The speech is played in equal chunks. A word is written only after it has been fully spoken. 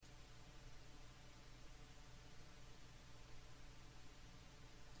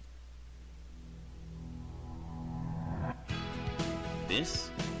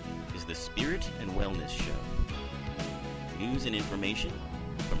This is the Spirit and Wellness Show. News and information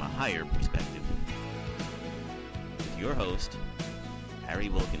from a higher perspective. With your host, Harry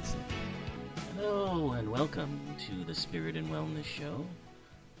Wilkinson. Hello and welcome to the Spirit and Wellness Show.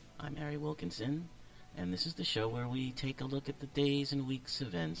 I'm Harry Wilkinson, and this is the show where we take a look at the days and weeks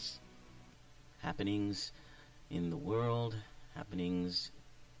events, happenings in the world, happenings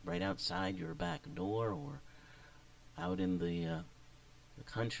right outside your back door or out in the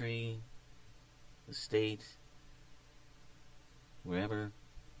country, the state, wherever,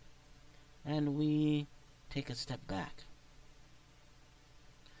 and we take a step back.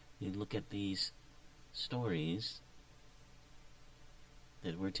 We look at these stories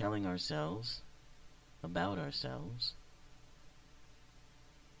that we're telling ourselves about ourselves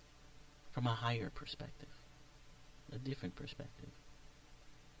from a higher perspective, a different perspective.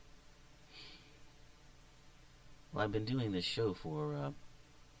 Well, I've been doing this show for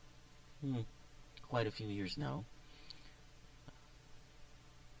quite a few years now.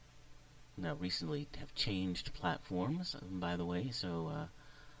 Now, recently have changed platforms, by the way, so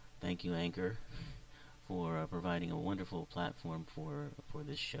thank you, Anchor, for providing a wonderful platform for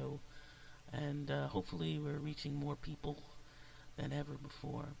this show, and hopefully we're reaching more people than ever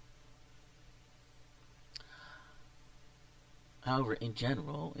before. However, in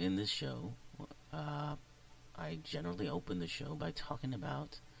general, in this show, I generally open the show by talking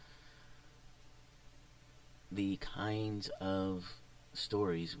about the kinds of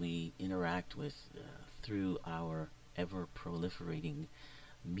stories we interact with through our ever-proliferating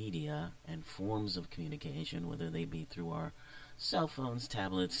media and forms of communication, whether they be through our cell phones,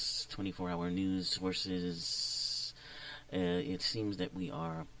 tablets, 24-hour news sources. It seems that we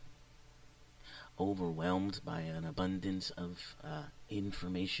are overwhelmed by an abundance of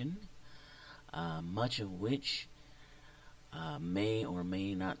information, much of which may or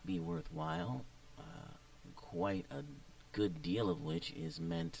may not be worthwhile, quite a good deal of which is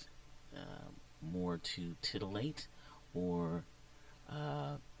meant more to titillate or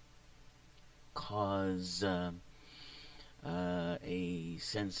cause a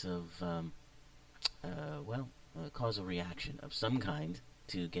sense of, cause a reaction of some kind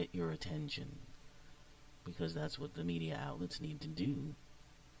to get your attention, because that's what the media outlets need to do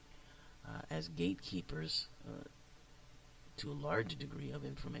as gatekeepers to a large degree of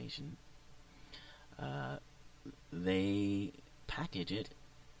information. They package it,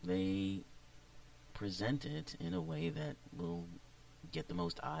 they present it in a way that will get the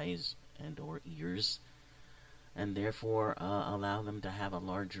most eyes and or ears, and therefore allow them to have a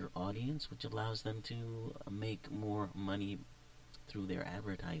larger audience, which allows them to make more money through their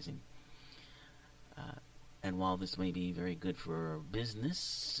advertising. And while this may be very good for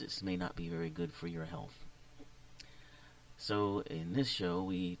business, this may not be very good for your health. So in this show,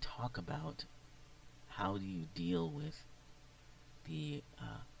 we talk about how do you deal with the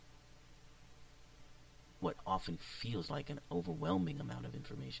what often feels like an overwhelming amount of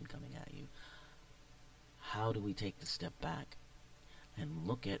information coming at you. How do we take the step back and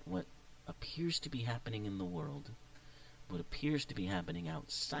look at what appears to be happening in the world, what appears to be happening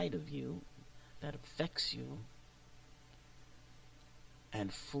outside of you that affects you,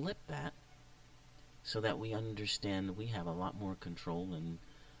 and flip that so that we understand we have a lot more control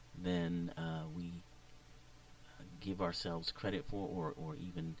than we give ourselves credit for or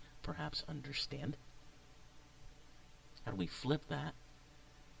even perhaps understand. How do we flip that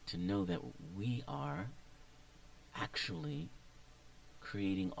to know that we are actually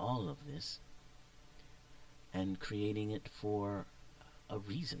creating all of this and creating it for a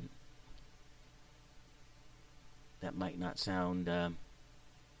reason that might not sound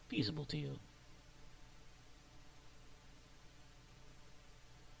feasible to you?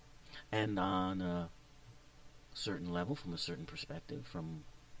 And on a certain level, from a certain perspective, from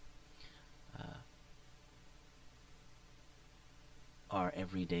our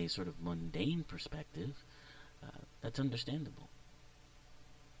everyday sort of mundane perspective, that's understandable.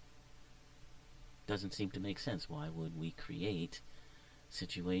 Doesn't seem to make sense. Why would we create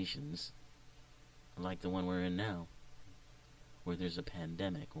situations like the one we're in now, where there's a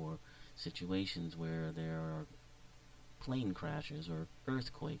pandemic, or situations where there are plane crashes or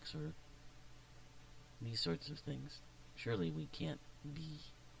earthquakes or these sorts of things? Surely we can't be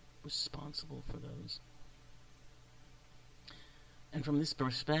responsible for those. And from this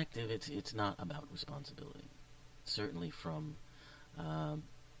perspective, it's not about responsibility. Certainly from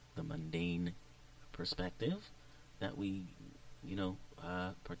the mundane perspective that we,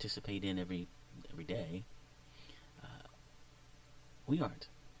 participate in every day, we aren't.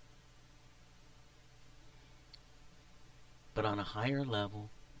 But on a higher level,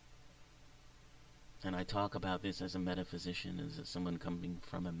 and I talk about this as a metaphysician, as someone coming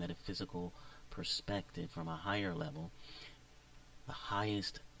from a metaphysical perspective, from a higher level, the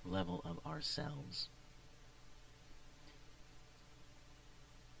highest level of ourselves,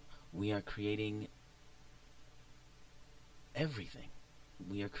 we are creating everything.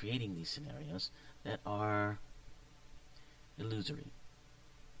 We are creating these scenarios that are illusory.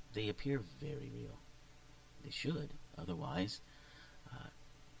 They appear very real. They should. Otherwise,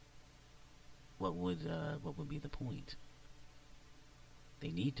 what would be the point?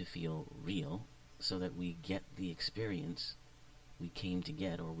 They need to feel real so that we get the experience we came to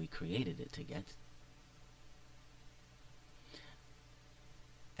get, or we created it to get.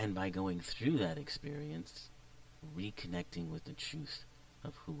 And by going through that experience, reconnecting with the truth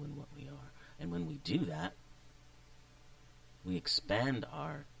of who and what we are. And when we do that, we expand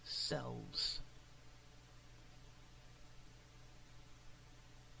ourselves.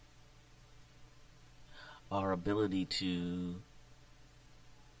 Our ability to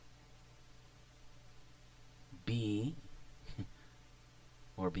be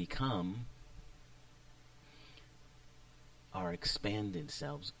or become our expanded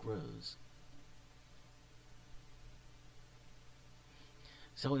selves grows.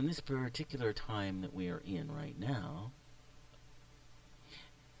 So in this particular time that we are in right now,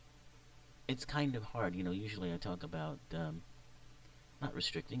 it's kind of hard. Usually I talk about not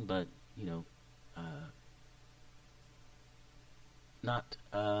restricting, but, not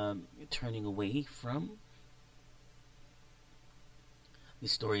turning away from the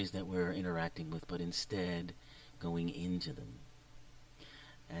stories that we're interacting with, but instead going into them.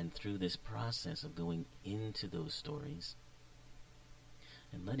 And through this process of going into those stories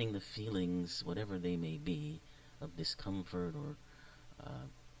and letting the feelings, whatever they may be, of discomfort or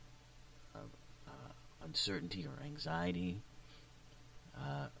of uncertainty or anxiety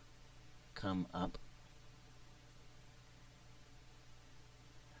come up,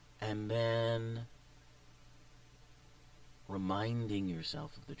 and then reminding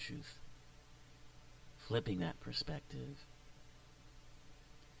yourself of the truth, flipping that perspective,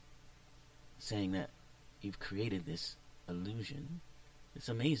 saying that you've created this illusion, this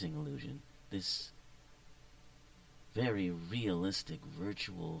amazing illusion, this very realistic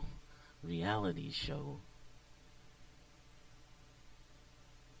virtual reality show,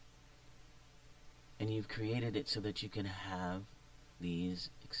 and you've created it so that you can have these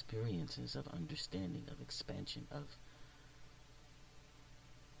experiences of understanding, of expansion, of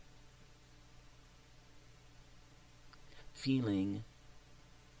feeling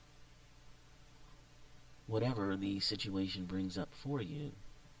whatever the situation brings up for you,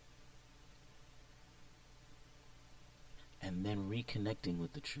 and then reconnecting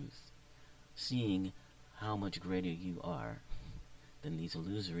with the truth, seeing how much greater you are than these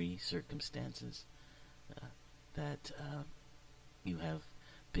illusory circumstances that you have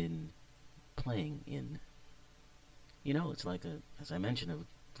been playing in. It's like as I mentioned, a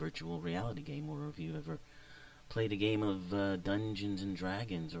virtual reality game, or if you ever played a game of Dungeons and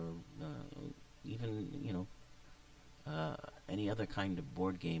Dragons, or even, any other kind of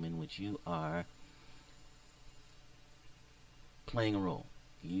board game in which you are playing a role.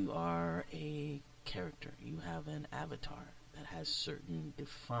 You are a character. You have an avatar that has certain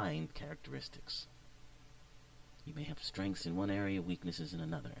defined characteristics. You may have strengths in one area, weaknesses in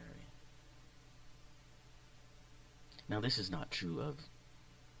another area. Now, this is not true of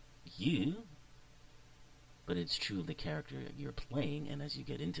you, but it's true of the character that you're playing, and as you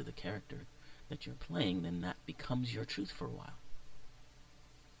get into the character that you're playing, then that becomes your truth for a while.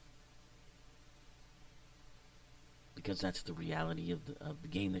 Because that's the reality of the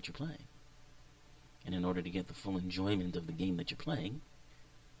game that you're playing. And in order to get the full enjoyment of the game that you're playing,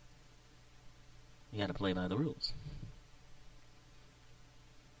 you got to play by the rules.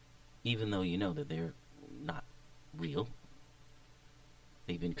 Even though you know that they're not real.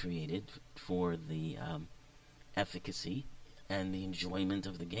 They've been created for the efficacy and the enjoyment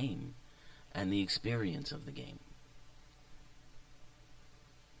of the game and the experience of the game.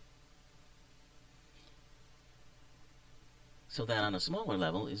 So that on a smaller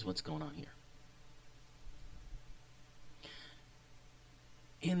level is what's going on here.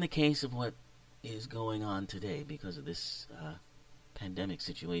 In the case of what is going on today, because of this pandemic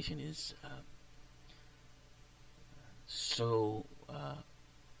situation, is so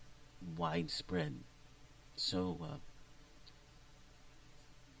widespread, so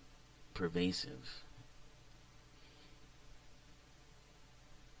pervasive.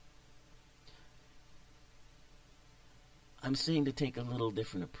 I'm saying to take a little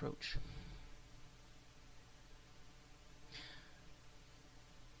different approach.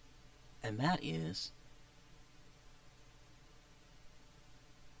 And that is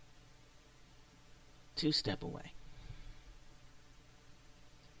to step away.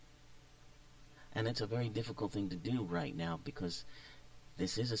 And it's a very difficult thing to do right now because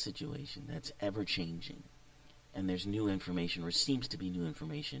this is a situation that's ever changing. And there's new information, or seems to be new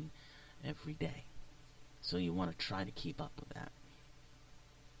information, every day. So you want to try to keep up with that.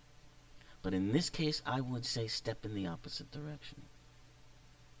 But in this case, I would say step in the opposite direction.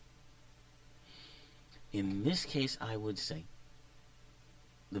 In this case, I would say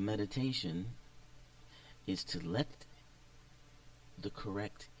the meditation is to let the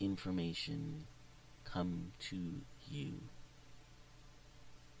correct information come to you,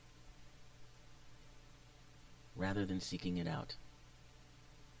 rather than seeking it out.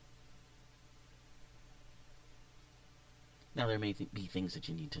 Now, there may be things that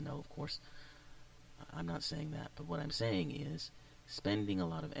you need to know, of course. I'm not saying that, but what I'm saying is spending a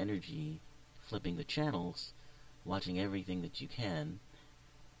lot of energy flipping the channels, watching everything that you can,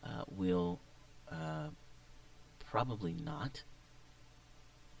 will probably not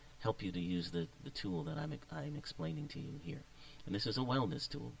help you to use the tool that I'm explaining to you here. And this is a wellness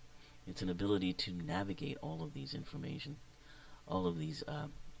tool. It's an ability to navigate all of these information, all of these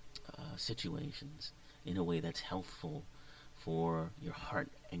situations in a way that's healthful for your heart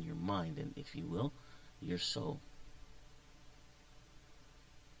and your mind, and, if you will, your soul.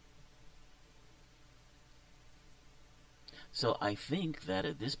 So I think that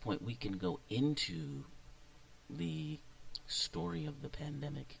at this point we can go into the story of the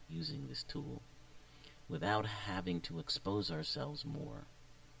pandemic using this tool without having to expose ourselves more.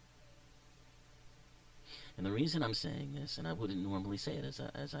 And the reason I'm saying this, and I wouldn't normally say it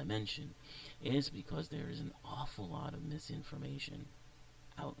as I mentioned, is because there is an awful lot of misinformation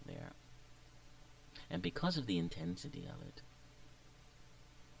out there. And because of the intensity of it,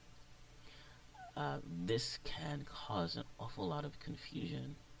 this can cause an awful lot of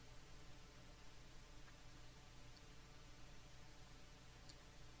confusion.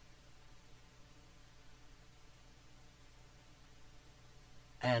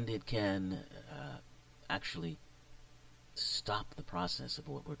 And it can actually stop the process of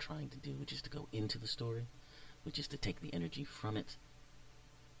what we're trying to do, which is to go into the story, which is to take the energy from it,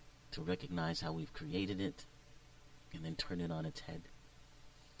 to recognize how we've created it, and then turn it on its head,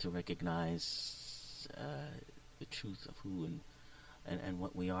 to recognize the truth of who and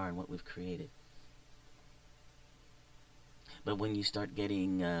what we are and what we've created. But when you start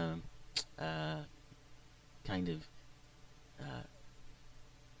getting kind of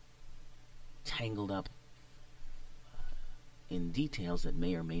tangled up in details that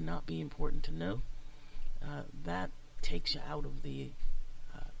may or may not be important to know, that takes you out of the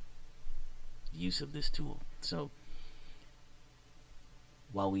use of this tool. So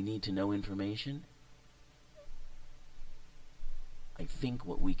while we need to know information, I think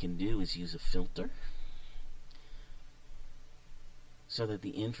what we can do is use a filter so that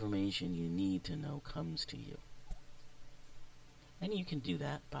the information you need to know comes to you. And you can do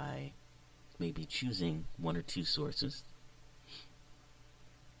that by maybe choosing one or two sources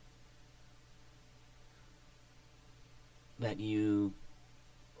that you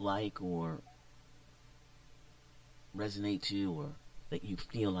like or resonate to, or that you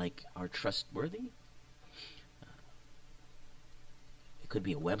feel like are trustworthy. It could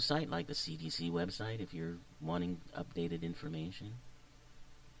be a website like the CDC website if you're wanting updated information.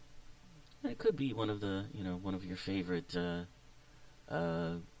 It could be one of your favorite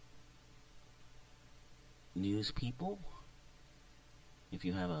news people. If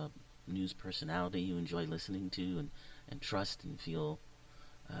you have a news personality you enjoy listening to and trust and feel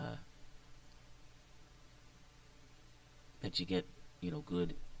that you get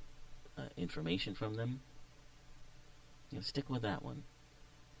good information from them, stick with that one.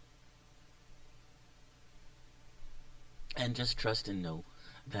 And just trust and know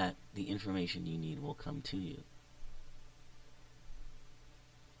that the information you need will come to you.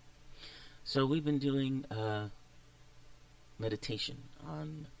 So we've been doing meditation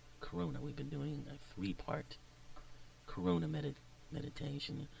on Corona. We've been doing a 3-part Corona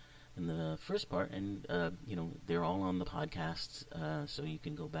meditation. And the first part, and they're all on the podcasts, so you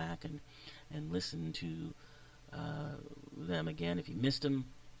can go back and listen to them again if you missed them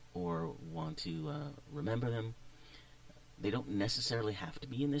or want to remember them. They don't necessarily have to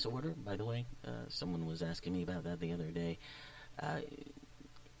be in this order, by the way. Someone was asking me about that the other day.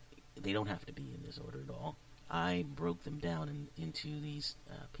 They don't have to be in this order at all. I broke them down into these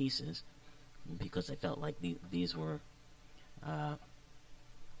pieces because I felt like these were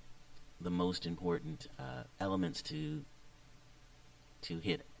the most important elements to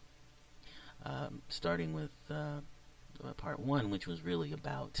hit. starting with part one, which was really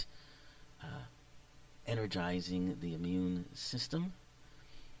about energizing the immune system,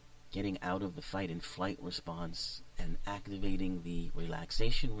 getting out of the fight and flight response and activating the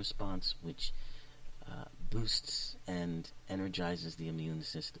relaxation response, which boosts and energizes the immune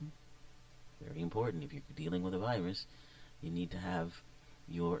system. Very important. If you're dealing with a virus, you need to have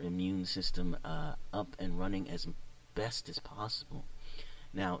your immune system up and running as best as possible.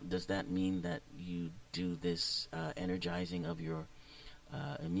 Now, does that mean that you do this energizing of your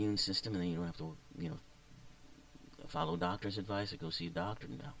immune system and then you don't have to, follow doctor's advice or go see a doctor?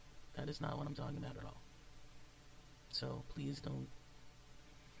 No, that is not what I'm talking about at all. So please don't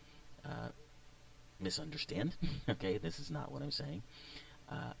misunderstand. Okay, this is not what I'm saying.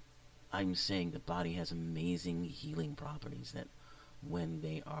 I'm saying the body has amazing healing properties that when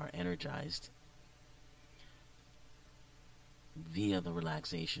they are energized via the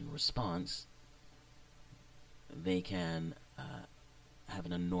relaxation response, they can have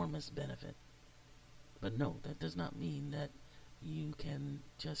an enormous benefit. But no, that does not mean that you can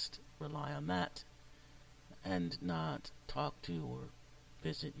just rely on that and not talk to or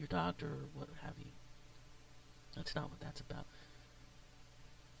visit your doctor or what have you. That's not what that's about.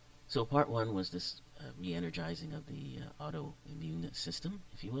 So part one was this re-energizing of the autoimmune system,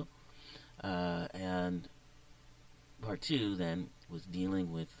 if you will. And part two then was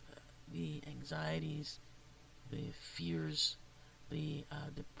dealing with the anxieties, the fears, the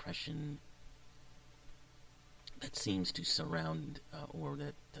depression that seems to surround or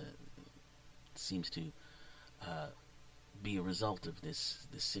that seems to be a result of this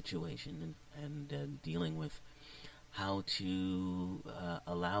situation, and dealing with how to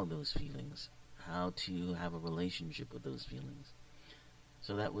allow those feelings, how to have a relationship with those feelings.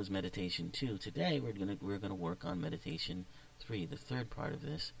 So that was meditation 2. Today we're gonna work on meditation 3, the third part of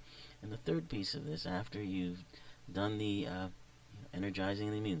this. And the third piece of this, after you've done the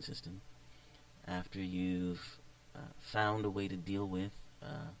energizing the immune system, after you've found a way to deal with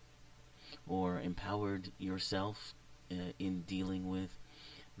or empowered yourself in dealing with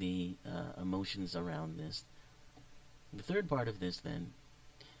the emotions around this, the third part of this then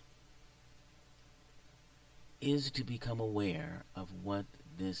is to become aware of what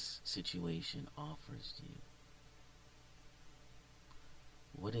this situation offers you.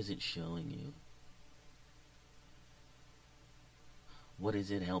 What is it showing you? What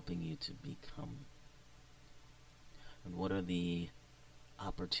is it helping you to become? And what are the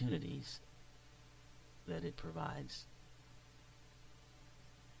opportunities that it provides?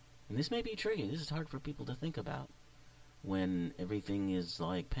 And this may be tricky. This is hard for people to think about when everything is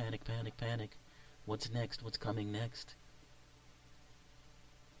like panic, panic, panic. What's next? What's coming next?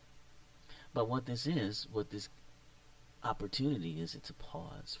 But what this opportunity is, it's a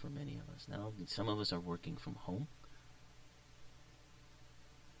pause for many of us. Now, some of us are working from home.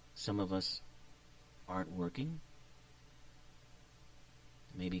 Some of us aren't working.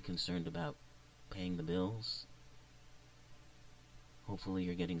 Maybe concerned about paying the bills. Hopefully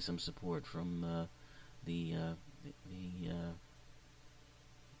you're getting some support from the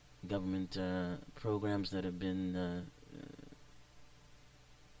government programs that have been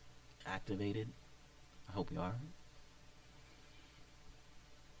activated. I hope you are.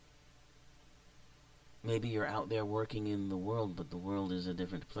 Maybe you're out there working in the world, but the world is a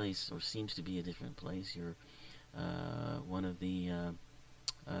different place, or seems to be a different place. You're one of the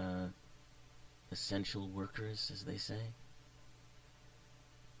essential workers, as they say.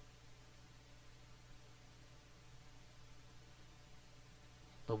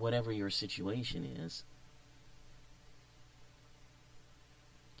 But whatever your situation is,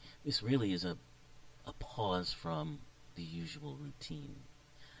 this really is a pause from the usual routine.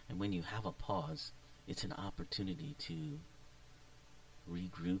 And when you have a pause, it's an opportunity to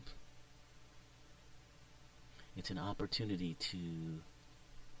regroup. It's an opportunity to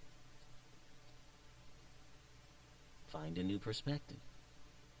find a new perspective.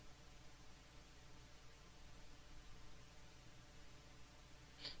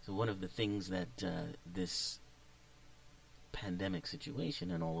 So one of the things that this pandemic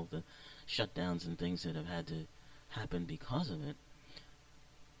situation and all of the shutdowns and things that have had to happen because of it,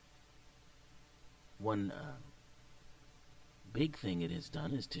 one big thing it has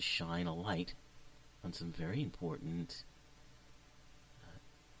done is to shine a light on some very important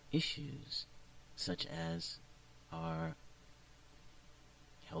issues, such as our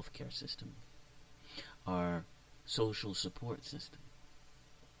healthcare system, our social support system.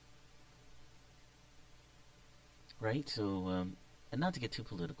 Right? So, and not to get too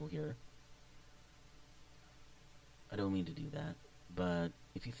political here, I don't mean to do that, but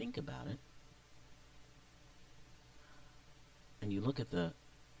if you think about it, and you look at the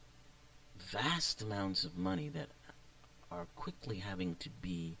vast amounts of money that are quickly having to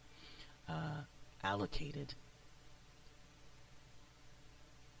be allocated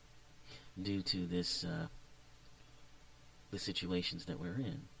due to this the situations that we're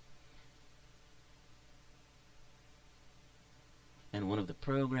in. And one of the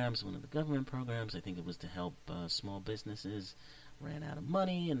government programs, I think it was to help small businesses, ran out of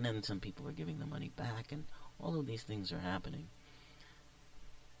money, and then some people are giving the money back, and all of these things are happening.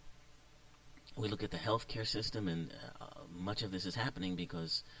 We look at the healthcare system, and much of this is happening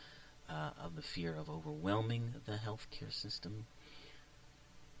because of the fear of overwhelming the healthcare system.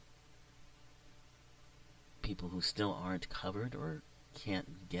 People who still aren't covered or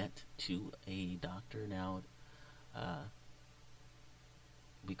can't get to a doctor now,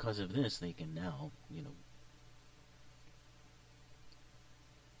 because of this, they can now,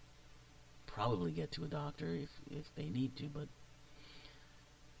 probably get to a doctor if they need to, but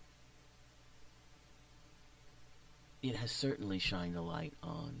it has certainly shined a light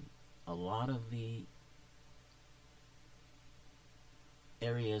on a lot of the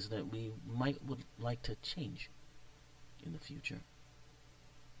areas that we would like to change in the future.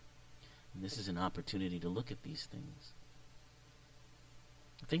 And this is an opportunity to look at these things.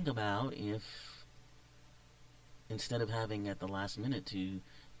 Think about if, instead of having at the last minute to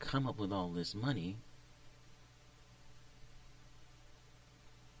come up with all this money,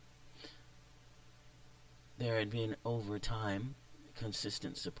 there had been over time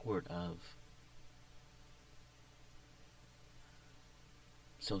consistent support of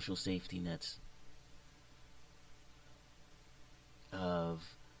social safety nets, of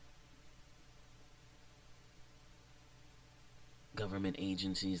government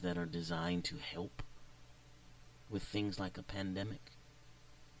agencies that are designed to help with things like a pandemic.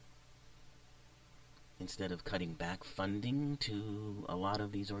 Instead of cutting back funding to a lot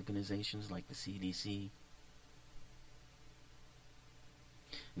of these organizations like the CDC,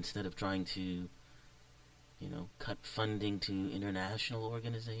 instead of trying to, cut funding to international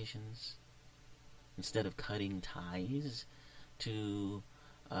organizations, instead of cutting ties to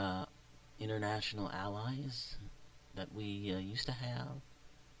international allies that we used to have.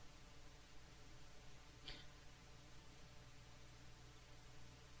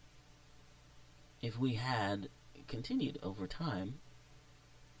 If we had continued over time,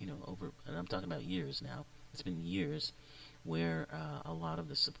 and I'm talking about years now, it's been years where a lot of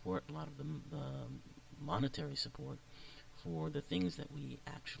the support, a lot of the monetary support for the things that we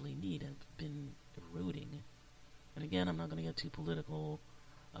actually need have been eroding. And again, I'm not going to get too political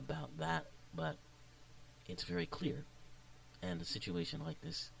about that, but it's very clear. And a situation like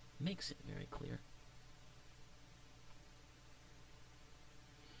this makes it very clear.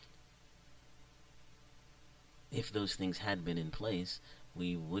 If those things had been in place,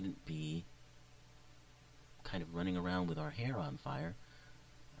 we wouldn't be kind of running around with our hair on fire,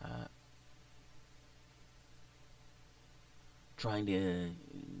 trying to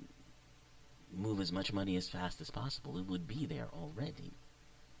move as much money as fast as possible. It would be there already.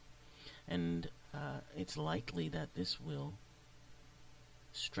 And it's likely that this will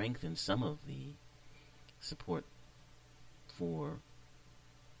strengthen some of the support for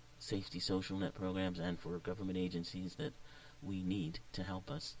safety social net programs and for government agencies that we need to help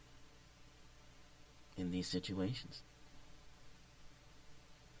us in these situations.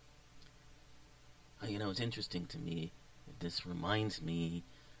 It's interesting to me. This reminds me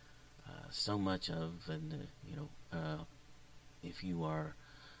so much of, and if you are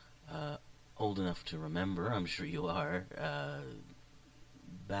old enough to remember, I'm sure you are,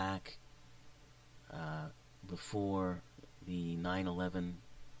 back before the 9/11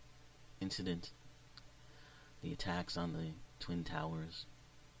 incident, the attacks on the Twin Towers,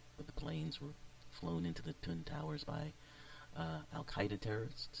 where the planes were flown into the Twin Towers by Al-Qaeda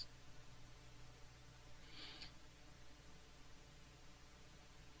terrorists.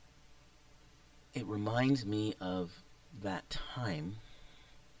 It reminds me of that time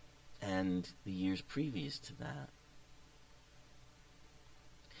and the years previous to that,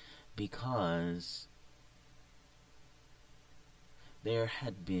 because there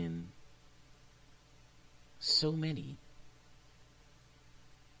had been so many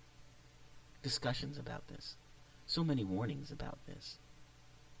discussions about this, so many warnings about this.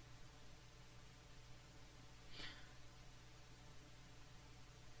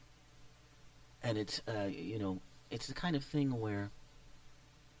 And it's, it's the kind of thing where,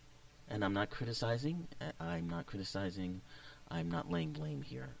 and I'm not criticizing, I'm not laying blame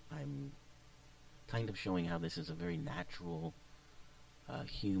here. I'm kind of showing how this is a very natural,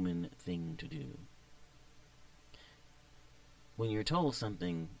 human thing to do. when you're told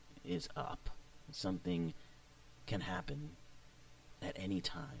something is up, something can happen at any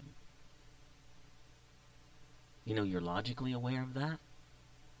time, you're logically aware of that.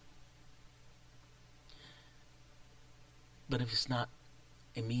 But if it's not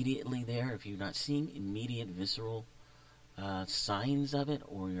immediately there, if you're not seeing immediate visceral signs of it,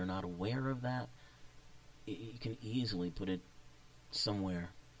 or you're not aware of that, you can easily put it somewhere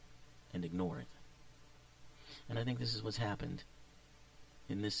and ignore it. And I think this is what's happened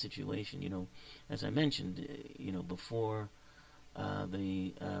in this situation. As I mentioned, before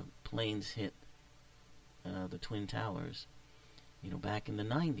the planes hit the Twin Towers, back in the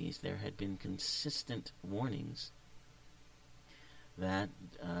 90s, there had been consistent warnings that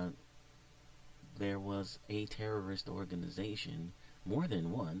there was a terrorist organization, more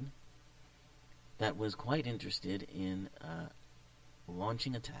than one, that was quite interested in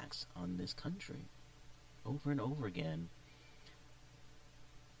launching attacks on this country over and over again.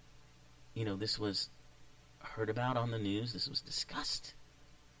 This was heard about on the news, this was discussed,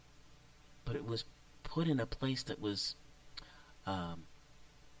 but it was put in a place that was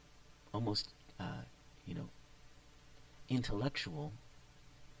almost, intellectual,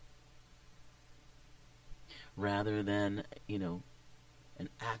 rather than, an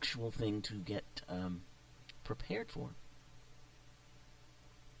actual thing to get prepared for.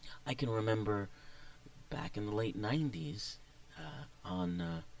 I can remember back in the late 90s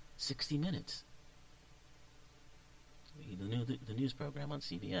on 60 Minutes, the news program on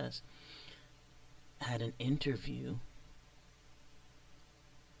CBS, had an interview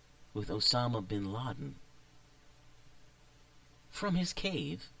with Osama bin Laden from his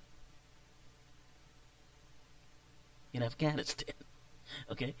cave in Afghanistan.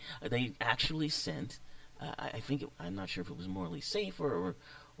 Okay, they actually sent. I'm not sure if it was Morley Safer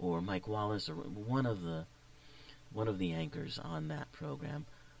or Mike Wallace or one of the anchors on that program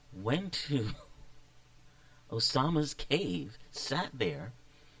went to Osama's cave, sat there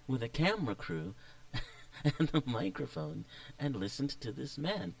with a camera crew and a microphone, and listened to this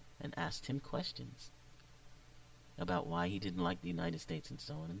man and asked him questions about why he didn't like the United States and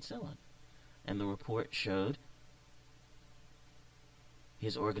so on and so on. And the report showed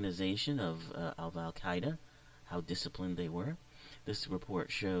his organization of Al-Qaeda, how disciplined they were. This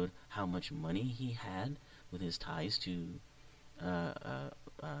report showed how much money he had with his ties to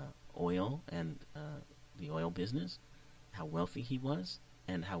oil and the oil business, how wealthy he was,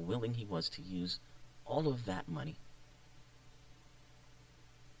 and how willing he was to use all of that money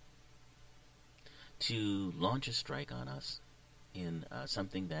to launch a strike on us in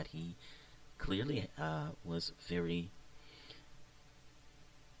something that he clearly was very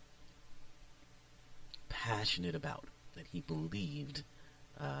passionate about, that he believed.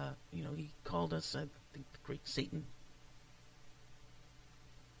 He called us, I think, the Great Satan,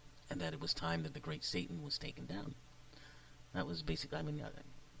 and that it was time that the Great Satan was taken down. That was basically,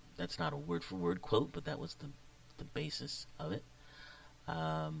 that's not a word-for-word quote, but that was the basis of it.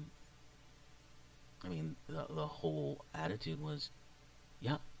 The whole attitude was,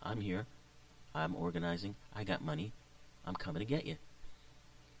 yeah, I'm here, I'm organizing, I got money, I'm coming to get you.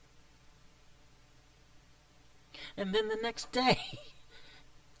 And then the next day,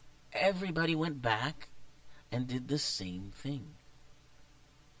 everybody went back and did the same thing.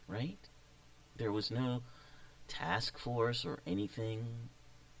 Right? There was no task force or anything.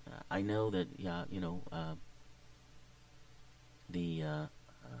 I know that, the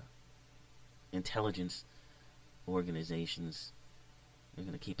intelligence organizations are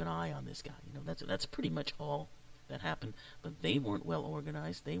going to keep an eye on this guy. That's pretty much all that happened. But they weren't well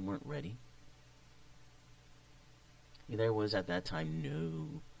organized. They weren't ready. There was at that time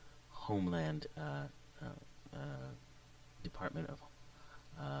no Homeland Department of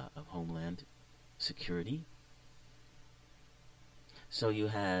Homeland Security. So you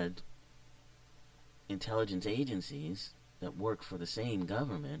had intelligence agencies that work for the same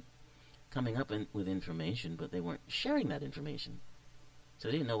government coming up with information, but they weren't sharing that information. So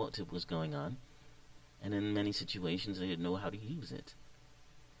they didn't know what was going on, and in many situations they didn't know how to use it.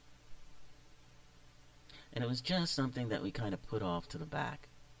 And it was just something that we kind of put off to the back,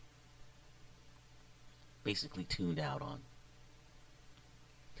 basically tuned out on.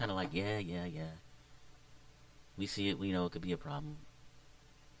 Kind of like, yeah. We see it, we know it could be a problem.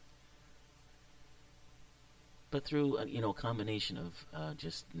 But through, a combination of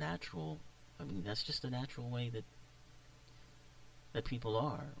just natural, that's just the natural way that people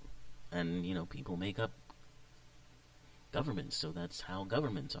are. And, people make up governments, so that's how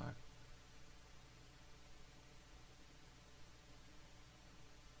governments are.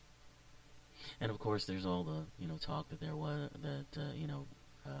 And of course, there's all the talk that there was that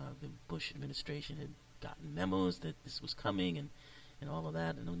the Bush administration had gotten memos that this was coming, and all of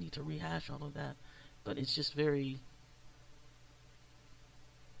that. And no need to rehash all of that, but it's just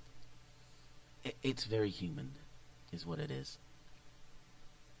it's very human, is what it is.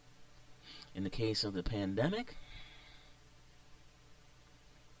 In the case of the pandemic,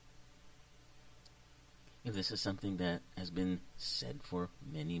 this is something that has been said for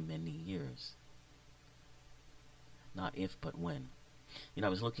many, many years. Not if, but when. I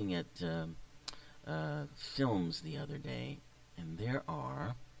was looking at films the other day, and there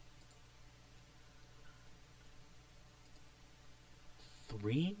are let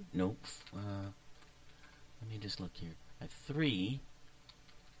me just look here. I have 3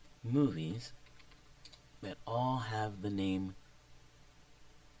 movies that all have the name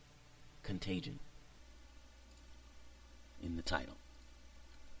Contagion in the title.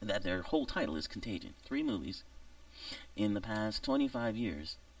 That their whole title is Contagion. 3 movies in the past 25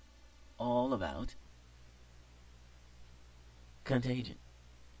 years, all about contagion.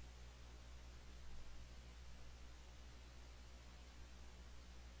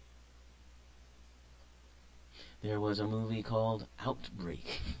 There was a movie called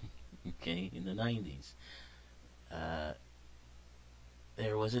Outbreak, okay, in the 90s.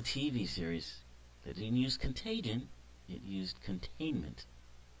 There was a TV series that didn't use contagion, it used containment,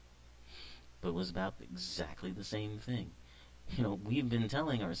 but was about exactly the same thing. We've been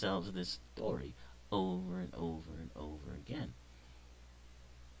telling ourselves this story over and over and over again.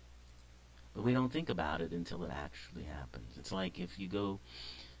 But we don't think about it until it actually happens. It's like if you go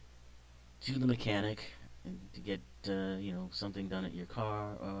to the mechanic and to get something done at your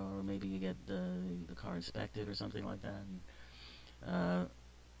car, or maybe you get the car inspected or something like that, and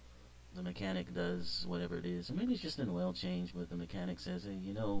the mechanic does whatever it is, or maybe it's just an oil change, but the mechanic says, hey,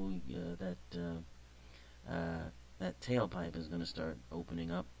 that tailpipe is going to start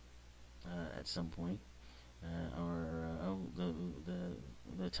opening up at some point, or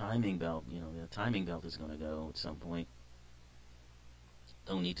the timing belt, the timing belt is going to go at some point.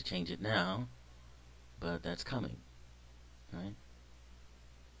 Don't need to change it now, but that's coming, right?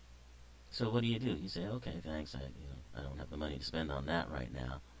 So what do? You say, okay, thanks, I don't have the money to spend on that right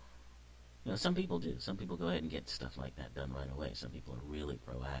now. Some people do. Some people go ahead and get stuff like that done right away. Some people are really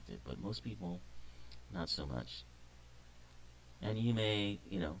proactive, but most people, not so much. And you may,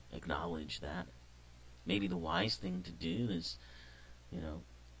 acknowledge that. Maybe the wise thing to do is,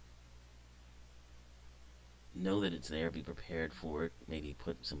 know that it's there, be prepared for it, maybe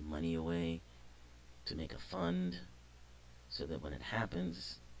put some money away to make a fund so that when it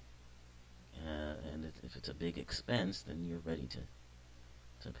happens, and if it's a big expense, then you're ready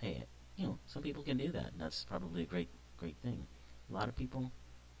to pay it. Some people can do that, and that's probably a great thing. A lot of people,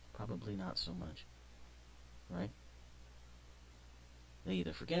 probably not so much, right? They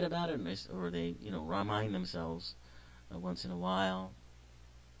either forget about it, or they, remind themselves once in a while.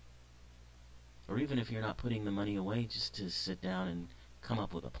 Or even if you're not putting the money away, just to sit down and come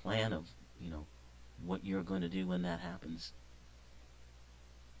up with a plan of, what you're going to do when that happens.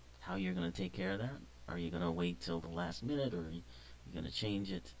 How you're going to take care of that. Are you going to wait till the last minute, or are you going to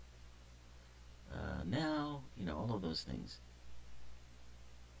change it now? All of those things.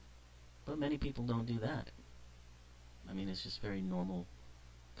 But many people don't do that. I mean, it's just a very normal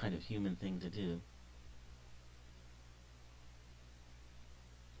kind of human thing to do.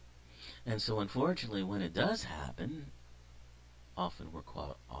 And so, unfortunately, when it does happen, often we're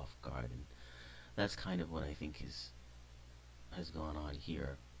caught off guard, and that's kind of what I think has gone on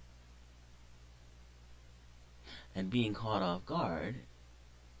here. And being caught off guard,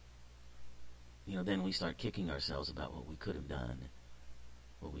 then we start kicking ourselves about what we could have done,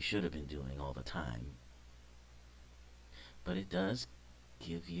 what we should have been doing all the time. But it does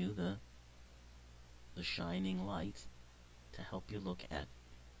give you the shining light to help you look at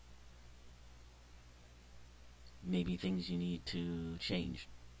maybe things you need to change.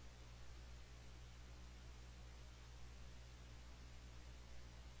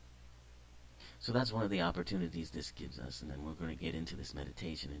 So that's one of the opportunities this gives us, and then we're going to get into this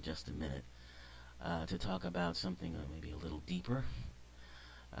meditation in just a minute to talk about something maybe a little deeper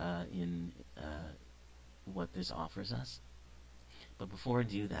in what this offers us. But before I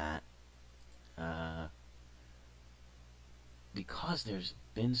do that, because there's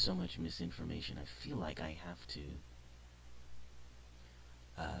been so much misinformation, I feel like I have to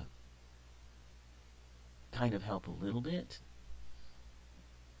kind of help a little bit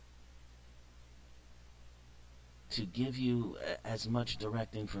to give you as much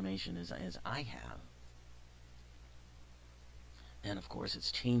direct information as I have. And of course,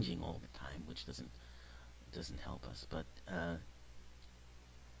 it's changing all the time, which doesn't help us. But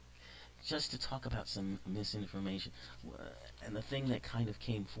just to talk about some misinformation, and the thing that kind of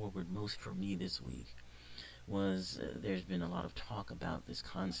came forward most for me this week was there's been a lot of talk about this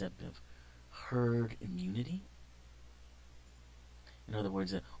concept of herd immunity. In other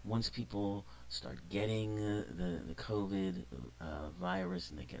words, once people start getting the COVID virus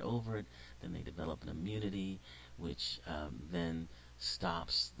and they get over it, then they develop an immunity, which then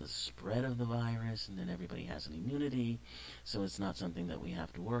stops the spread of the virus, and then everybody has an immunity, so it's not something that we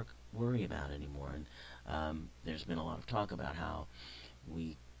have to worry about anymore. And there's been a lot of talk about how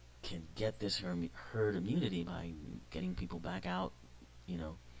we can get this herd immunity by getting people back out,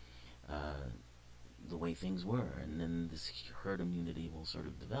 the way things were, and then this herd immunity will sort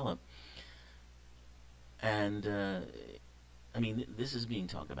of develop. And this is being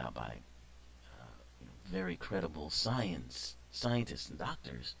talked about by very credible scientists and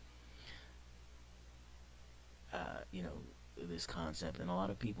doctors. This concept, and a lot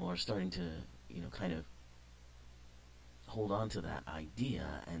of people are starting to, kind of hold on to that idea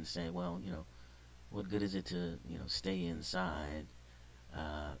and say, well, what good is it to, stay inside?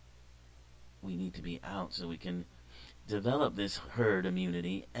 We need to be out so we can develop this herd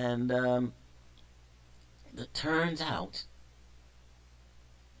immunity. And it turns out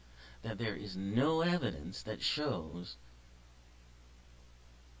that there is no evidence that shows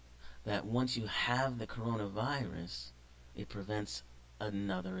that once you have the coronavirus, it prevents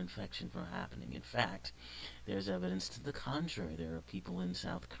another infection from happening. In fact, there's evidence to the contrary. There are people in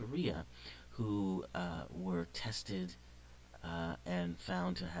South Korea who were tested and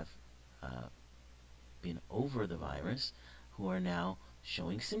found to have been over the virus, who are now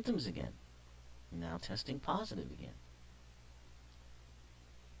showing symptoms again, now testing positive again.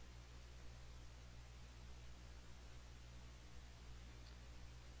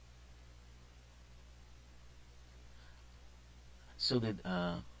 So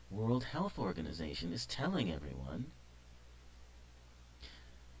the World Health Organization is telling everyone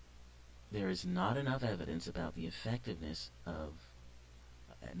there is not enough evidence about the effectiveness of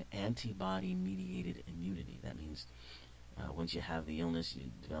an antibody-mediated immunity. That means once you have the illness, you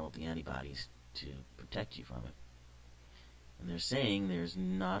develop the antibodies to protect you from it. And they're saying there's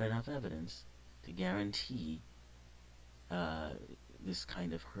not enough evidence to guarantee this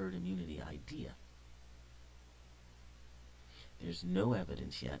kind of herd immunity idea. There's no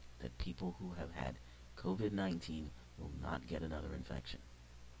evidence yet that people who have had COVID-19 will not get another infection.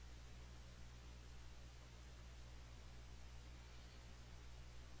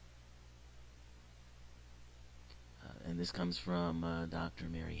 And this comes from Dr.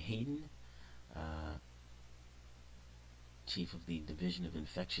 Mary Hayden, chief of the Division of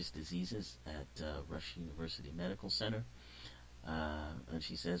Infectious Diseases at Rush University Medical Center. And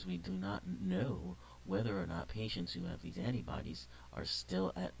she says, we do not know whether or not patients who have these antibodies are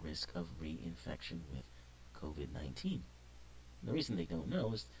still at risk of reinfection with COVID-19. The reason they don't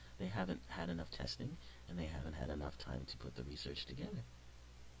know is they haven't had enough testing and they haven't had enough time to put the research together.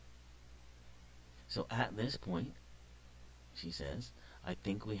 So at this point, she says, I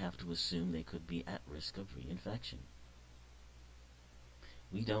think we have to assume they could be at risk of reinfection.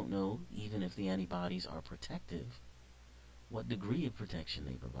 We don't know, even if the antibodies are protective, what degree of protection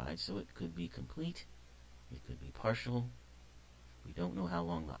they provide, so it could be complete, it could be partial. We don't know how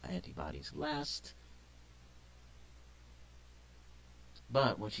long the antibodies last.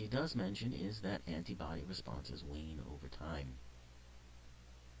 But what she does mention is that antibody responses wane over time.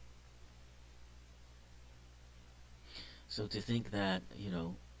 So to think that,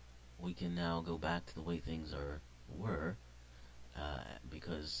 we can now go back to the way things were,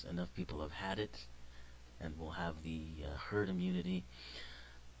 because enough people have had it, and will have the herd immunity,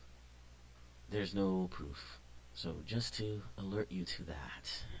 there's no proof. So just to alert you to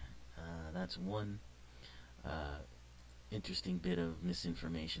that, that's one interesting bit of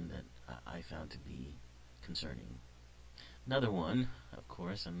misinformation that I found to be concerning. Another one, of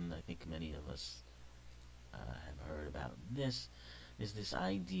course, and I think many of us have heard about this, is this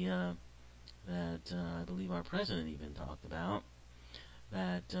idea that I believe our president even talked about,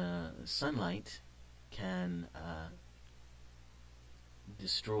 that sunlight can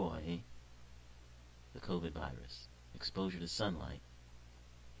destroy the COVID virus. Exposure to sunlight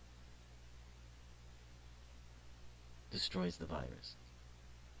destroys the virus.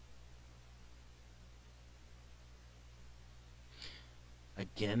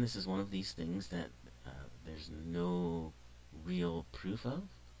 Again, this is one of these things that there's no real proof of.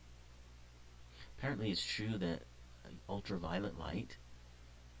 Apparently it's true that ultraviolet light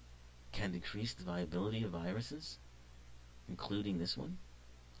can decrease the viability of viruses, including this one,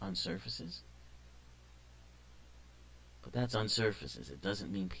 on surfaces. But that's on surfaces. It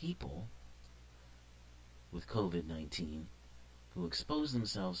doesn't mean people with COVID-19 who expose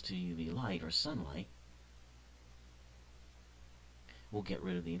themselves to UV light or sunlight will get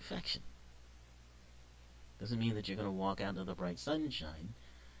rid of the infection. Doesn't mean that you're going to walk out into the bright sunshine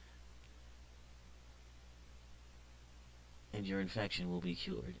and your infection will be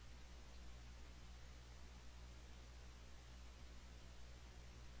cured.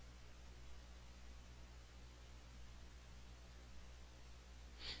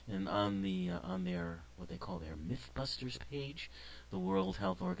 And on their what they call their MythBusters page, the World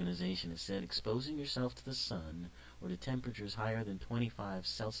Health Organization has said exposing yourself to the sun or to temperatures higher than 25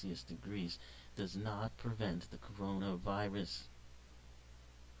 Celsius degrees does not prevent the coronavirus.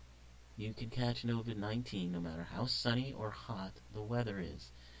 You can catch COVID-19 no matter how sunny or hot the weather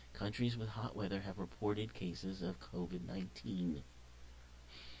is. Countries with hot weather have reported cases of COVID-19.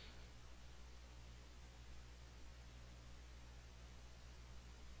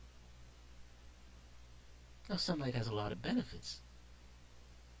 Now, sunlight has a lot of benefits.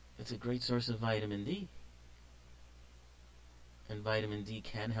 It's a great source of vitamin D. And vitamin D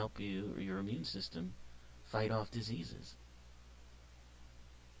can help you or your immune system fight off diseases.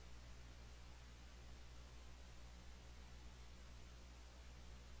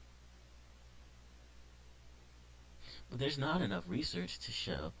 But there's not enough research to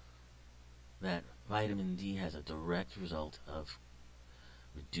show that vitamin D has a direct result of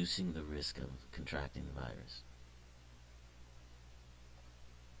reducing the risk of contracting the virus.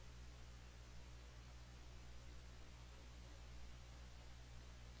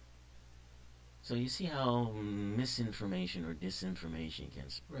 So you see how misinformation or disinformation can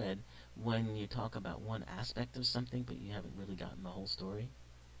spread when you talk about one aspect of something but you haven't really gotten the whole story.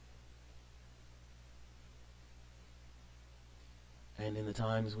 And in the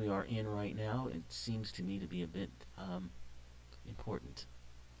times we are in right now, it seems to me to be a bit important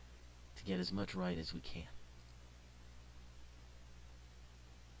to get as much right as we can.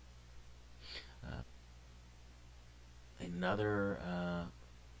 Another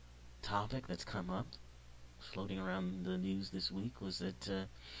topic that's come up, floating around the news this week, was that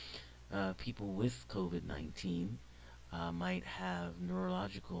people with COVID-19 might have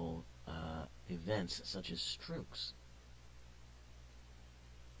neurological events such as strokes.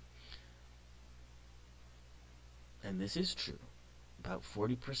 And this is true. About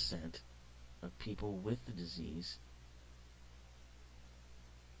 40% of people with the disease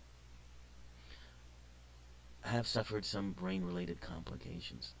have suffered some brain-related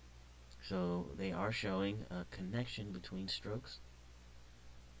complications. So they are showing a connection between strokes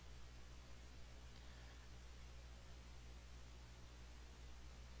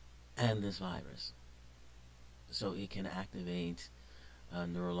and this virus. So it can activate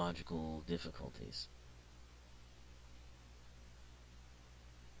neurological difficulties.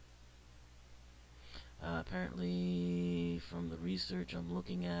 Apparently, from the research I'm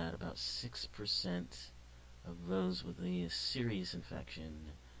looking at, about 6% of those with a serious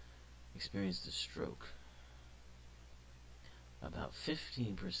infection experienced a stroke. About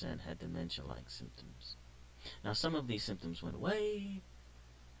 15% had dementia-like symptoms. Now, some of these symptoms went away.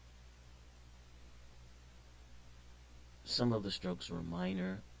 Some of the strokes were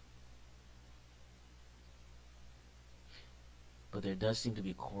minor. But there does seem to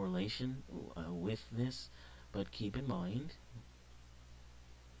be a correlation with this. But keep in mind,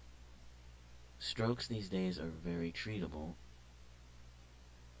 strokes these days are very treatable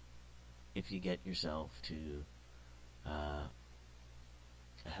if you get yourself to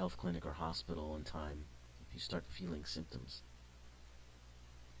a health clinic or hospital in time, if you start feeling symptoms.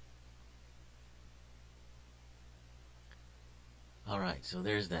 Alright, so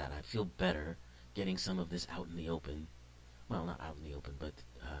there's that. I feel better getting some of this out in the open. Well, not out in the open, but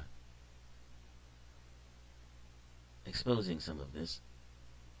exposing some of this.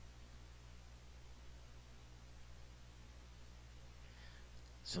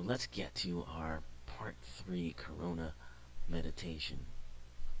 So let's get to our part 3 Corona meditation.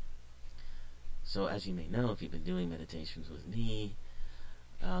 So as you may know, if you've been doing meditations with me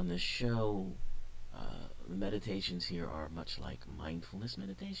on this show, the meditations here are much like mindfulness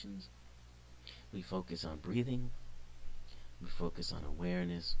meditations. We focus on breathing. We focus on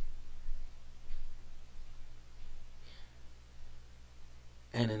awareness.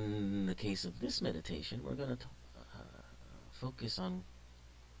 And in the case of this meditation, we're going to focus on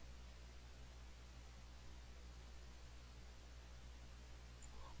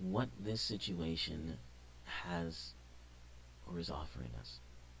what this situation has or is offering us.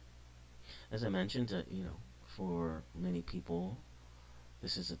 As I mentioned, for many people,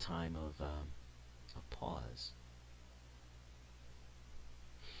 this is a time of pause.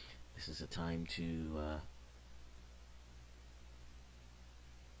 This is a time to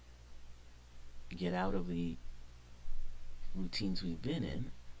get out of the routines we've been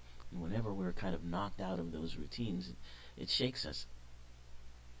in. And whenever we're kind of knocked out of those routines, it shakes us.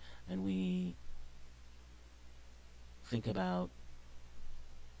 And we think about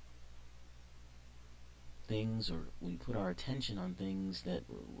things, or we put our attention on things that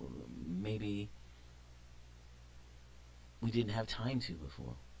maybe we didn't have time to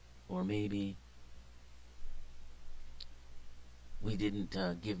before. Or maybe we didn't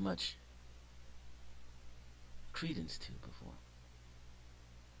give much credence to before.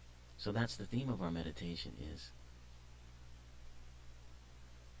 So that's the theme of our meditation, is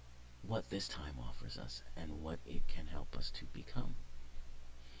what this time offers us and what it can help us to become.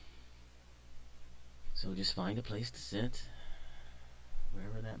 So just find a place to sit,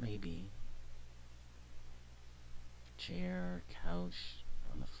 wherever that may be. Chair, couch,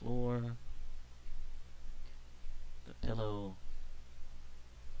 on the floor, the pillow.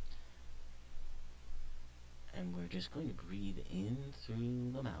 And we're just going to breathe in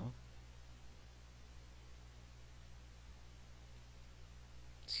through the mouth.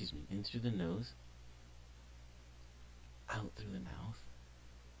 In through the nose, out through the mouth.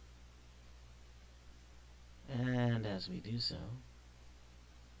 And as we do so,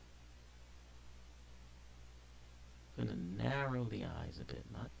 I'm going to narrow the eyes a bit,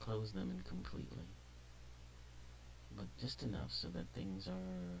 not close them in completely, but just enough so that things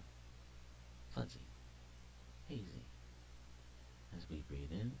are fuzzy, hazy, as we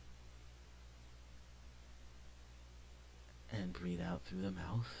breathe in and breathe out through the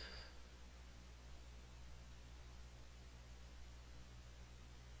mouth.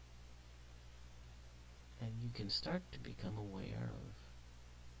 And you can start to become aware of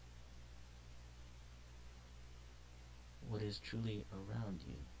what is truly around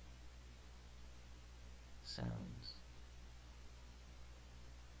you. Sounds,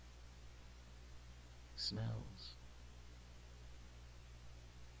 smells,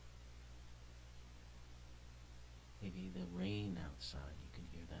 maybe the rain outside, you can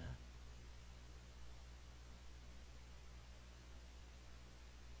hear that.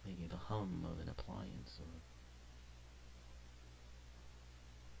 Maybe the hum of an appliance, or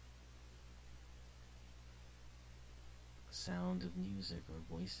the sound of music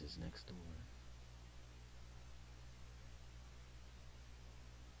or voices next door.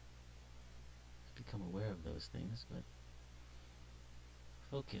 Become aware of those things, but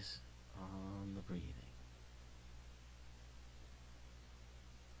focus on the breathing.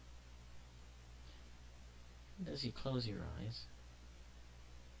 And as you close your eyes,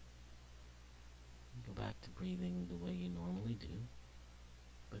 go back to breathing the way you normally do,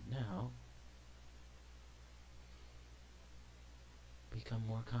 but now become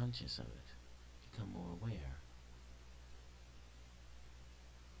more conscious of it, become more aware.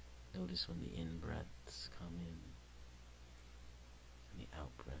 Notice when the in-breaths come in and the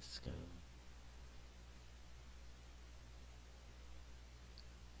out-breaths go.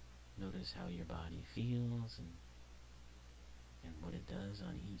 Notice how your body feels and what it does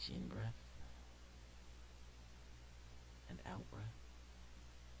on each in-breath and out-breath.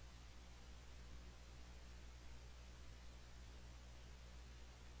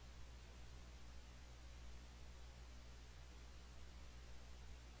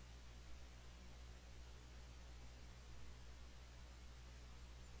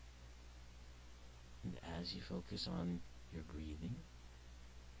 And as you focus on your breathing,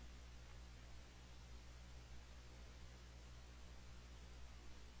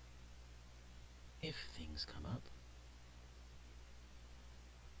 if things come up,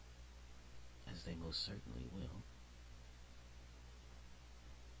 as they most certainly will,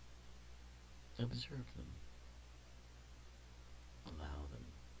 observe them, allow them.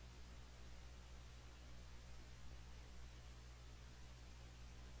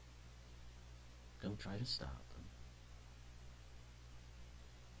 Don't try to stop them.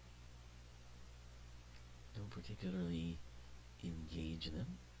 Don't particularly engage them,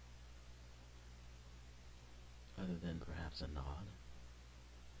 other than perhaps a nod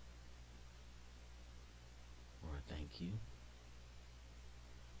or a thank you.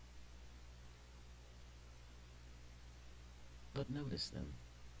 But notice them.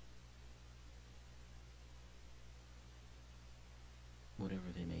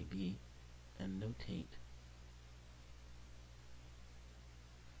 Whatever they may be, and notate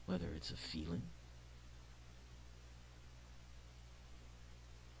whether it's a feeling,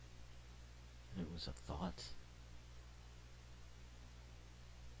 it was a thought,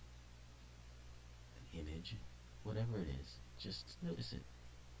 image, whatever it is, just notice it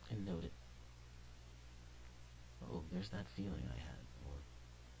and note it. Oh, there's that feeling I had.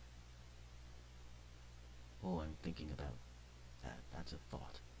 Or, oh, I'm thinking about that. That's a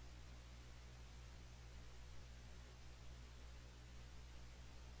thought.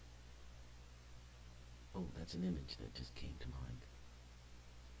 Oh, that's an image that just came to mind.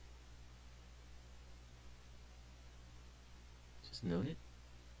 Just note it,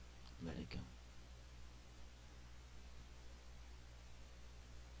 let it go.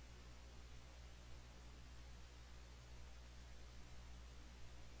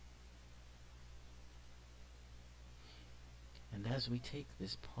 And as we take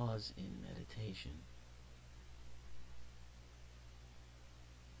this pause in meditation,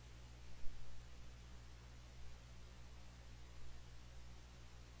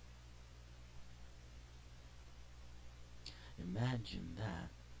 imagine that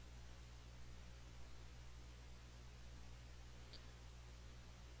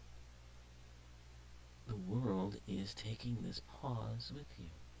the world is taking this pause with you.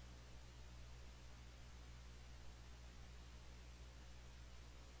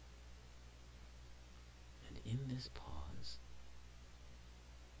 And in this pause,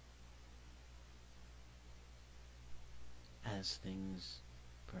 as things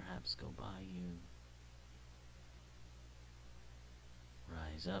perhaps go by you,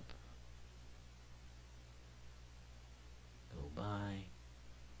 rise up, go by,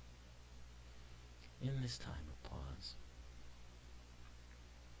 in this time of pause,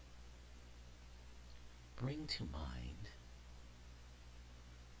 bring to mind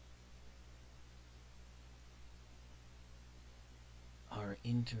our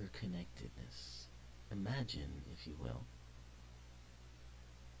interconnectedness. Imagine, if you will,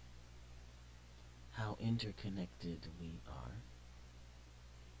 how interconnected we are.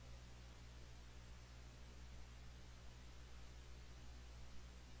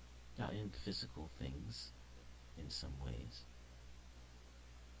 Not in physical things, in some ways.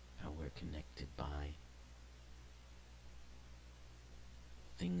 How we're connected by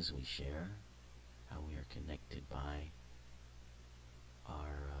things we share. How we are connected by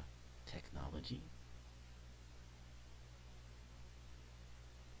our technology.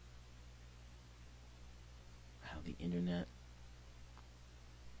 How the internet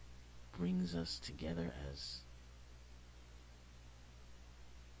brings us together as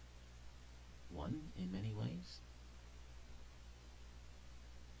one in many ways.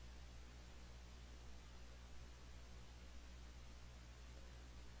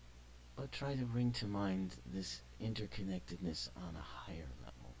 But try to bring to mind this interconnectedness on a higher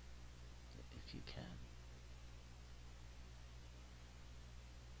level, if you can.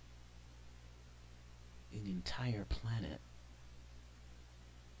 An entire planet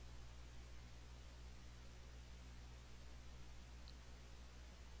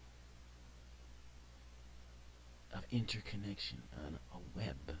of interconnection on a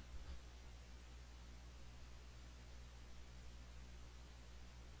web.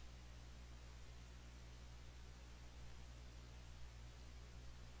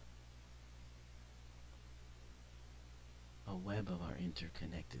 A web of our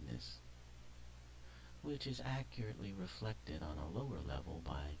interconnectedness, which is accurately reflected on a lower level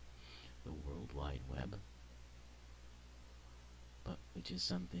by the World Wide Web, but which is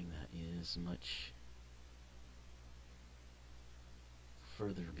something that is much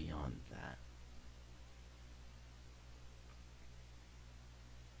further beyond that.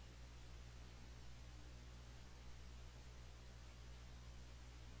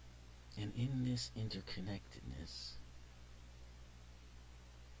 And in this interconnectedness,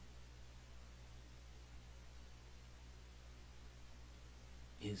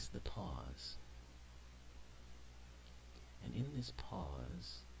 is the pause. And in this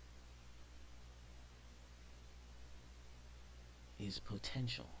pause is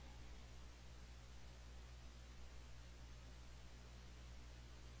potential.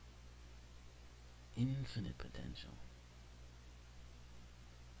 Infinite potential.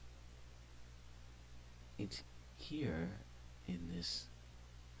 It's here in this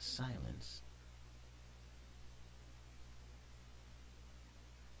silence.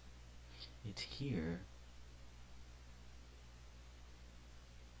 It's here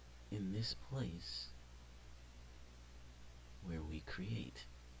in this place where we create.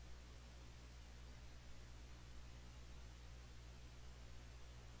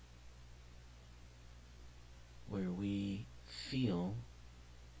 Where we feel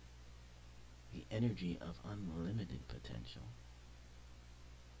the energy of unlimited potential.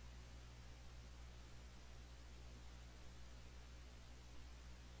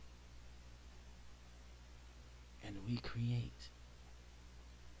 create.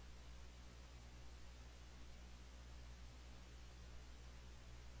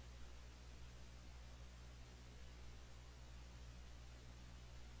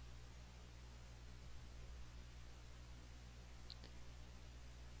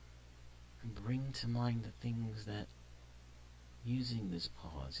 And bring to mind the things that, using this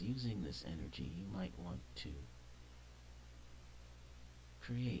pause, using this energy, you might want to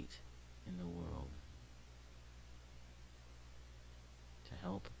create in the world to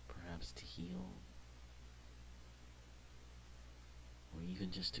help, perhaps to heal, or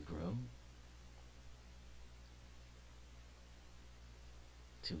even just to grow,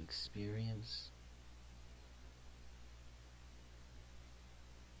 to experience.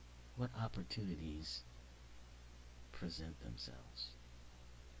 What opportunities present themselves?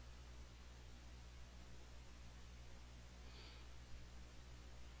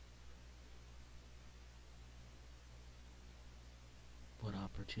 What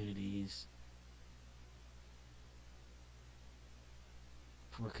opportunities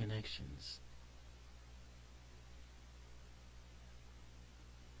for connections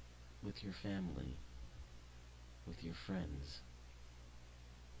with your family, with your friends,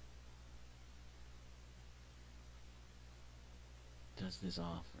 does this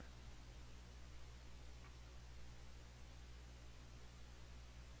offer?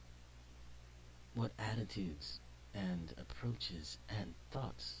 What attitudes and approaches and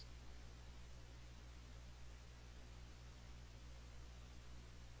thoughts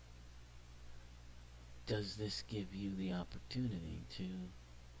does this give you the opportunity to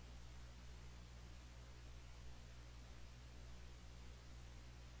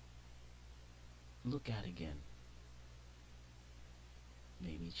look at again?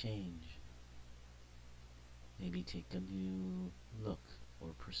 Maybe change. Maybe take a new look or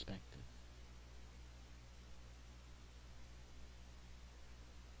perspective.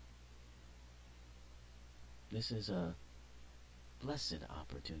 This is a blessed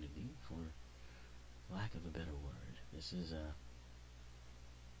opportunity, for lack of a better word. This is a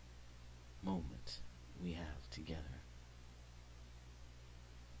moment we have together.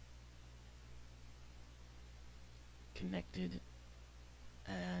 Connected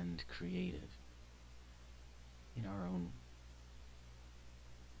and creative in our own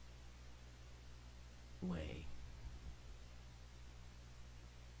way.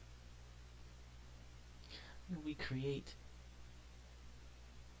 And we create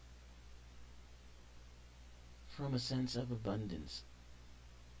from a sense of abundance,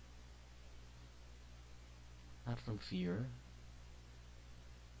 not from fear,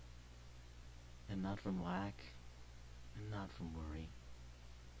 and not from lack, and not from worry.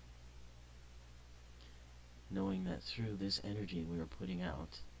 Knowing that through this energy we are putting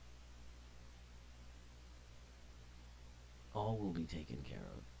out, all will be taken care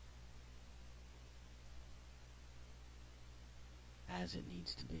of as it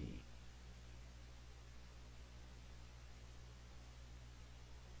needs to be.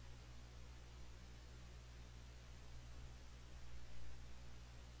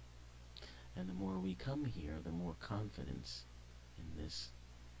 And the more we come here, the more confidence in this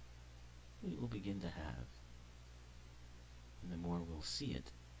we will begin to have. And the more we'll see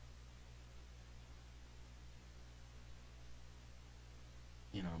it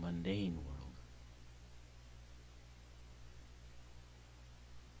in our mundane world.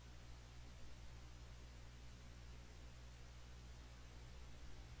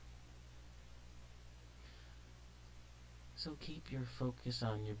 So keep your focus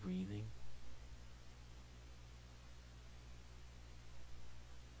on your breathing.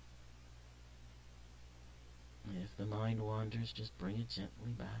 If the mind wanders, just bring it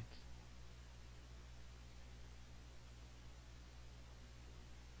gently back.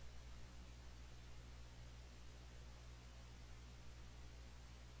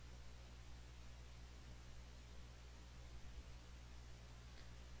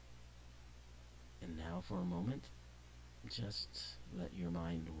 And now for a moment, just let your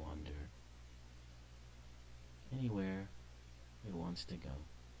mind wander anywhere it wants to go.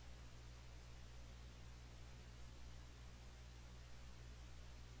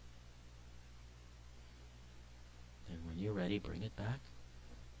 And when you're ready, bring it back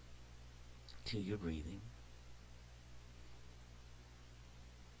to your breathing.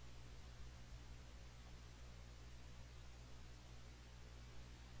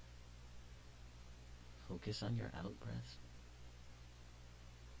 Focus on your out breath.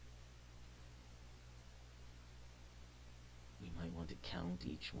 We might want to count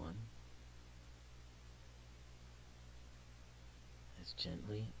each one as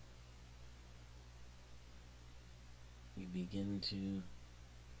gently you begin to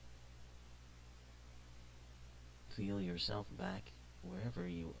feel yourself back wherever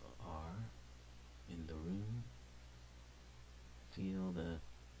you are in the room. Feel the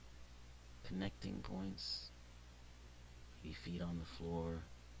connecting points, maybe feet on the floor,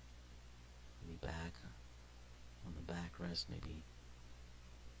 maybe back on the backrest, maybe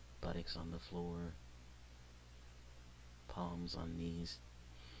buttocks on the floor, palms on knees,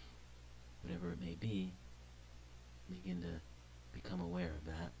 whatever it may be. Begin to become aware of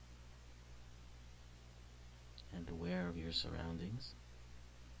that and aware of your surroundings.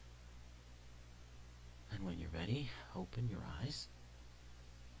 And when you're ready, open your eyes.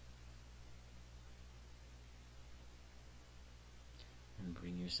 And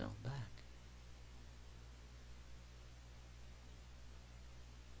bring yourself back.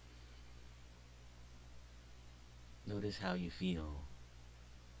 Notice how you feel.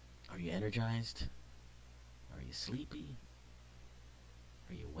 Are you energized? Are you sleepy?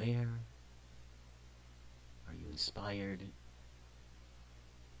 Are you aware? Are you inspired?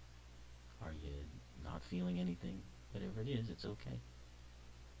 Are you not feeling anything? Whatever it is, it's okay.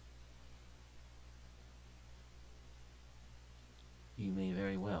 You may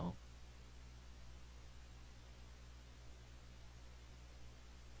very well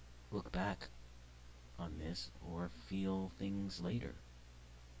look back on this or feel things later.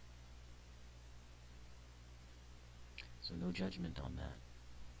 So no judgment on that.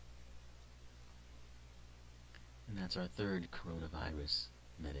 And that's our third coronavirus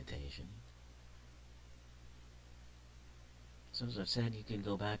meditation. So as I've said, you can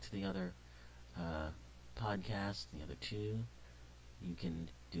go back to the other podcasts, the other two. You can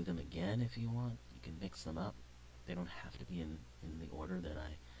do them again if you want. You can mix them up. They don't have to be in the order that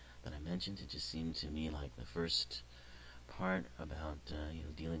I mentioned. It just seemed to me like the first part about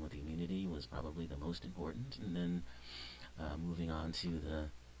dealing with immunity was probably the most important, and then moving on to the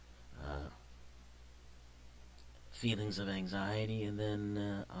feelings of anxiety, and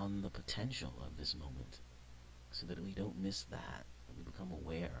then on the potential of this moment, so that we don't miss that we become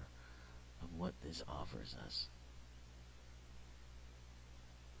aware of what this offers us.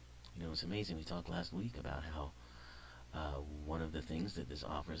 You know, it's amazing. We talked last week about how one of the things that this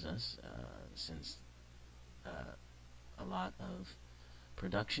offers us, since a lot of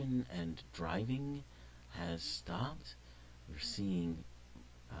production and driving has stopped, we're seeing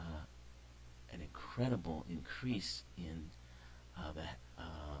an incredible increase in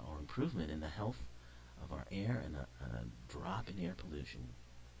or improvement in the health of our air, and a drop in air pollution.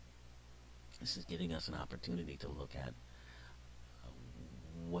 This is giving us an opportunity to look at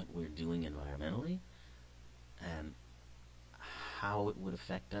what we're doing environmentally and how it would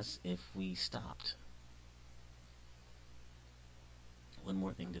affect us if we stopped. One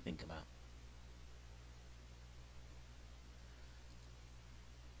more thing to think about.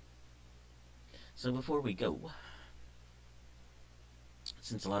 So before we go,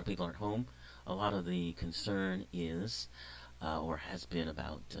 since a lot of people aren't home, a lot of the concern is, or has been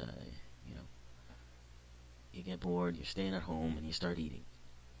about, you get bored, you're staying at home, and you start eating,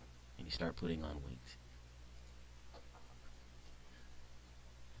 and you start putting on weight.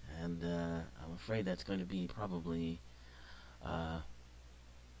 And I'm afraid that's going to be probably a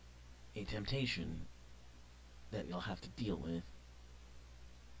temptation that you'll have to deal with.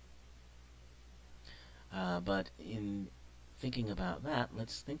 But in thinking about that,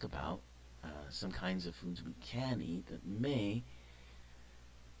 let's think about some kinds of foods we can eat that may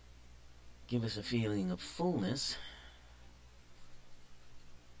give us a feeling of fullness,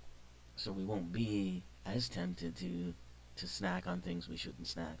 so we won't be as tempted to snack on things we shouldn't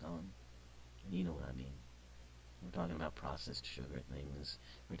snack on. And you know what I mean. We're talking about processed sugar things.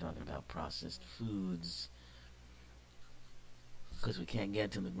 We're talking about processed foods. Because we can't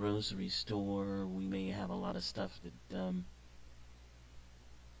get to the grocery store, we may have a lot of stuff that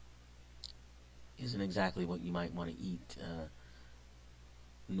isn't exactly what you might want to eat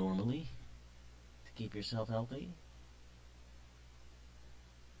normally to keep yourself healthy.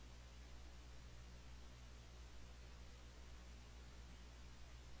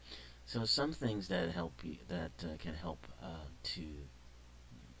 So some things that help you, that can help to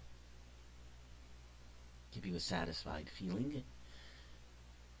give you a satisfied feeling.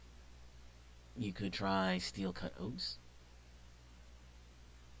 You could try steel-cut oats.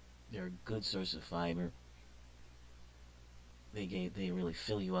 They're a good source of fiber. They really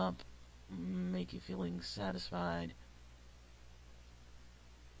fill you up, make you feeling satisfied.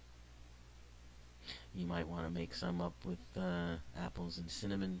 You might want to make some up with apples and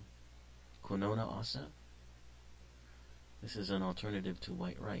cinnamon. Quinoa also. This is an alternative to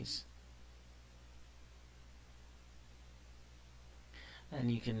white rice. And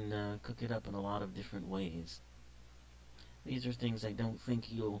you can cook it up in a lot of different ways. These are things I don't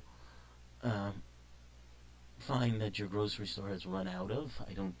think you'll find that your grocery store has run out of.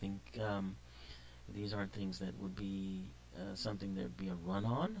 I don't think these aren't things that would be something there'd be a run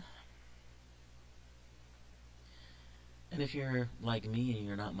on. And if you're like me and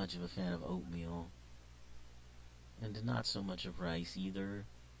you're not much of a fan of oatmeal, and not so much of rice either,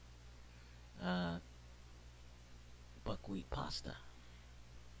 buckwheat pasta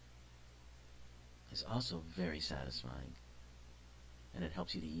is also very satisfying, and it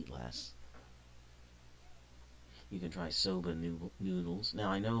helps you to eat less. You can try soba noodles. Now,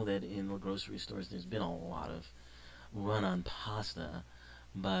 I know that in the grocery stores there's been a lot of run on pasta,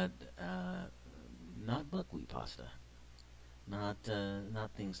 but not buckwheat pasta. Not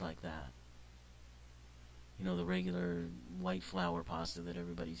things like that. You know, the regular white flour pasta that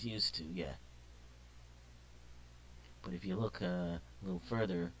everybody's used to, yeah. But if you look a little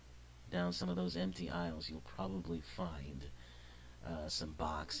further down some of those empty aisles, you'll probably find some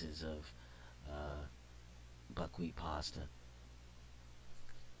boxes of buckwheat pasta.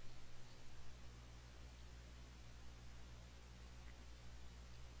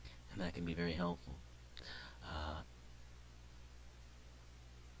 And that can be very helpful.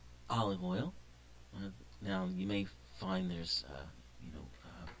 Olive oil. Now, you may find there's,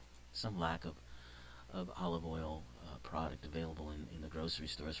 some lack of olive oil product available in the grocery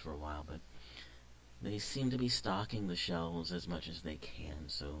stores for a while, but they seem to be stocking the shelves as much as they can,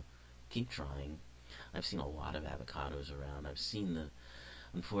 so keep trying. I've seen a lot of avocados around. I've seen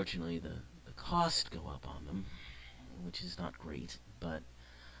unfortunately, the cost go up on them, which is not great, but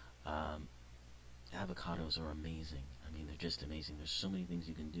avocados are amazing. I mean, they're just amazing. There's so many things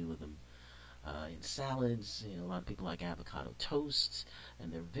you can do with them. In salads, a lot of people like avocado toasts,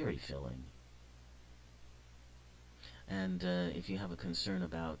 and they're very filling. And if you have a concern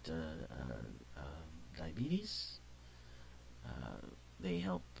about diabetes, they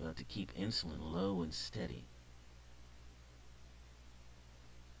help to keep insulin low and steady.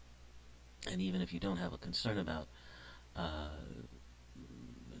 And even if you don't have a concern about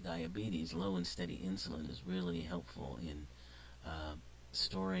diabetes, low and steady insulin is really helpful in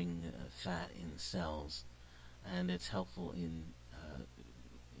storing fat in cells, and it's helpful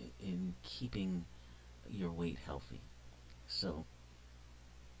in keeping your weight healthy. So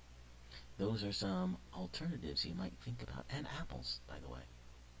those are some alternatives you might think about. And apples, by the way.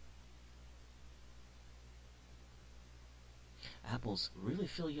 Apples really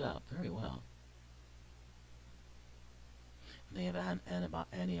fill you up very well. They have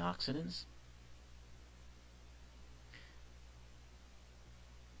antioxidants.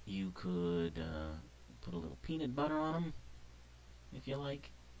 You could put a little peanut butter on them, if you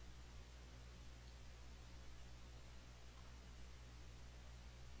like.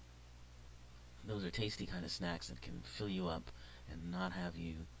 Those are tasty kind of snacks that can fill you up and not have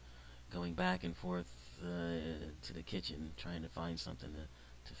you going back and forth to the kitchen trying to find something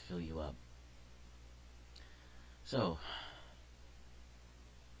to fill you up. So,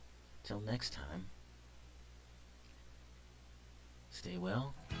 till next time, stay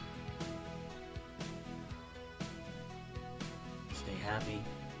well, stay happy,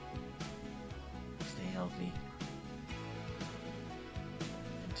 stay healthy,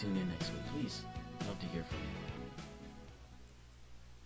 and tune in next week, please. Love to hear from you.